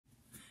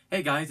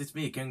Hey guys, it's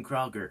me, Ken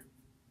Kroger.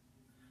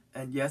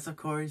 And yes, of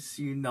course,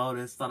 you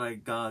noticed that I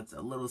got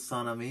a little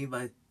sun on me,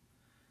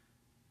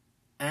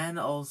 and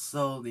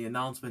also the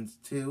announcements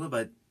too,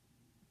 but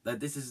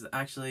that this is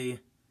actually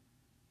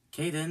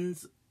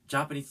Kaiden's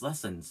Japanese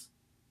lessons.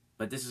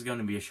 But this is going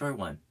to be a short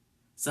one.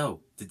 So,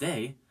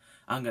 today,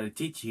 I'm going to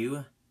teach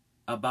you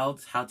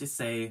about how to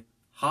say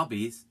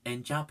hobbies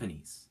in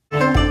Japanese.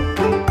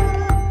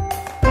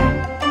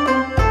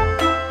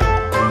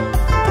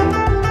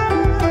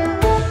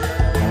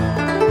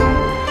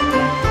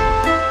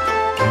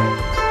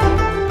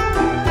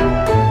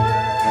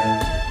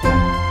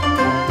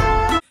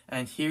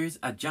 And here's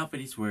a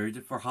Japanese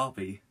word for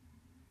hobby,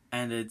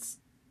 and it's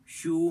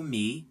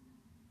shumi,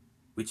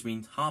 which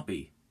means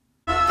hobby.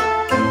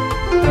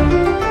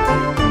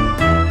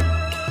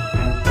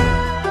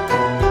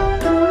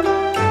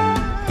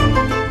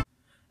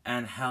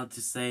 And how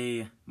to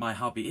say my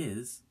hobby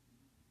is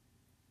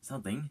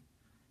something,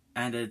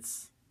 and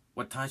it's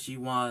watashi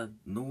wa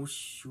no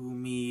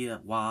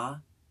shumi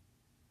wa,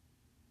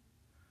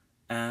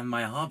 and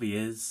my hobby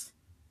is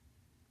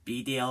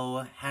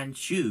video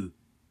hanshu,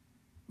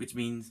 which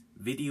means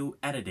video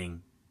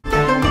editing.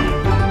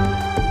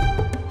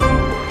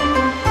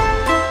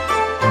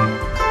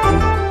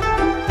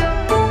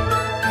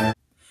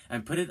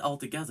 And put it all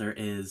together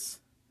is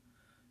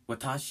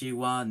watashi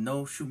wa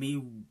no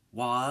shumi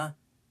wa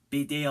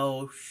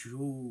video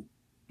shu.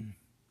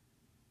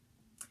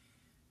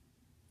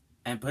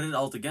 And put it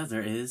all together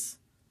is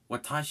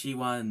watashi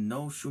wa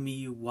no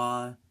shumi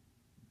wa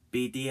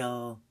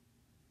video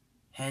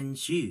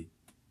henshu.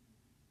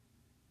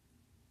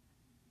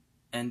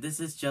 And this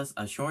is just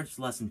a short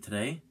lesson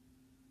today,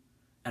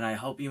 and I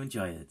hope you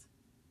enjoy it.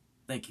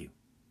 Thank you.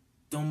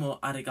 Domo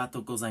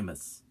arigatou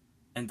gozaimasu.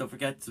 And don't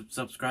forget to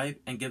subscribe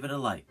and give it a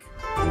like.